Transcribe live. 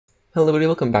Hello everybody,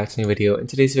 welcome back to a new video. In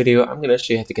today's video, I'm going to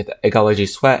show you how to get the Eggology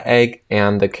Sweat Egg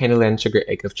and the Candyland Sugar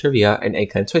Egg of Trivia and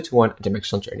Eggland 2021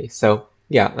 Dimensional Journey. So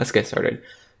yeah, let's get started.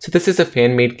 So this is a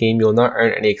fan-made game. You will not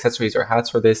earn any accessories or hats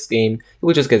for this game. You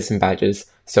will just get some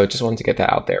badges. So just wanted to get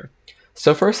that out there.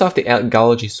 So first off, the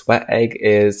Eggology Sweat Egg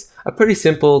is a pretty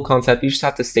simple concept. You just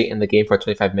have to stay in the game for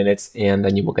 25 minutes and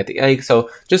then you will get the egg. So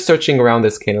just searching around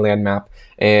this Candyland map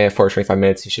for 25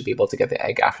 minutes, you should be able to get the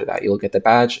egg. After that, you'll get the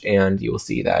badge and you will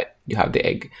see that you have the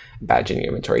egg badge in your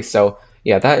inventory. So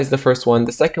yeah, that is the first one.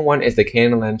 The second one is the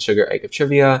Candyland Sugar Egg of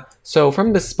Trivia. So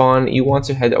from the spawn, you want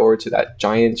to head over to that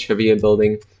giant trivia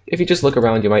building. If you just look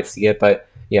around, you might see it, but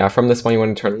yeah, from the spawn, you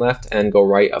want to turn left and go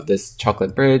right of this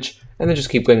chocolate bridge, and then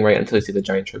just keep going right until you see the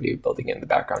giant trivia building in the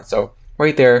background. So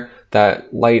right there,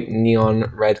 that light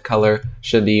neon red color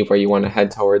should be where you want to head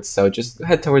towards. So just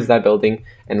head towards that building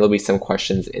and there'll be some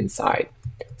questions inside.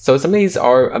 So some of these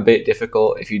are a bit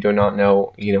difficult if you do not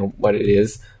know, what it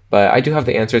is, but I do have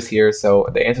the answers here. So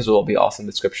the answers will be also in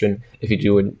the description. If you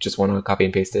do just want to copy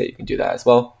and paste it, you can do that as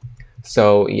well.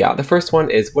 So yeah, the first one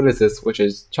is what is this, which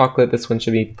is chocolate. This one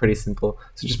should be pretty simple.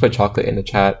 So just put chocolate in the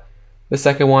chat. The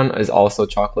second one is also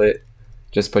chocolate.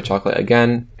 Just put chocolate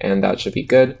again, and that should be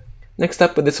good. Next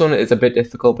up, but this one is a bit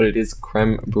difficult, but it is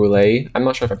creme brulee. I'm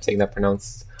not sure if I'm saying that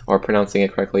pronouncing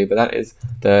it correctly, but that is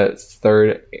the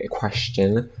third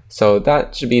question. So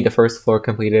that should be the first floor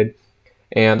completed.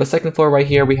 And the second floor right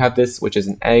here, we have this, which is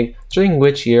an egg. During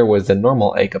which year was the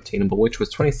normal egg obtainable, which was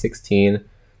 2016,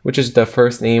 which is the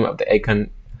first name of the egg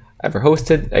hunt ever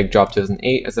hosted. Egg drop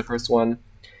 2008 as the first one.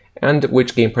 And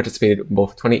which game participated in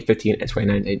both 2015 and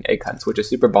 2019 egg hunts, which is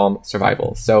Super Bomb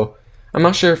Survival. So I'm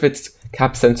not sure if it's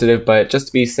cap sensitive, but just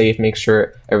to be safe, make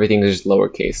sure everything is just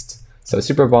lowercase. So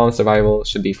Super Bomb Survival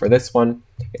should be for this one.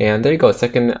 And there you go,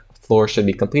 second floor should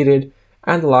be completed.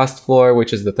 And the last floor,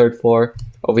 which is the third floor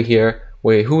over here,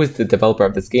 who is the developer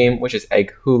of this game, which is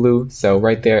egghulu. So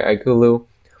right there, egghulu.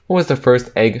 What was the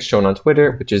first egg shown on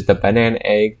Twitter, which is the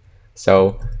bananegg.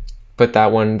 So put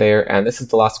that one there, and this is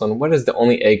the last one. What is the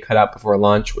only egg cut out before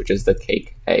launch, which is the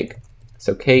cake egg?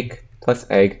 So cake plus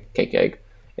egg, cake egg.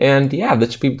 And yeah,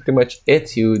 that should be pretty much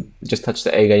it. You just touch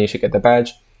the egg and you should get the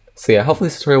badge. So yeah, hopefully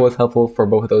this tutorial was helpful for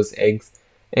both of those eggs.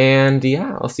 And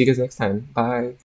yeah, I'll see you guys next time. Bye.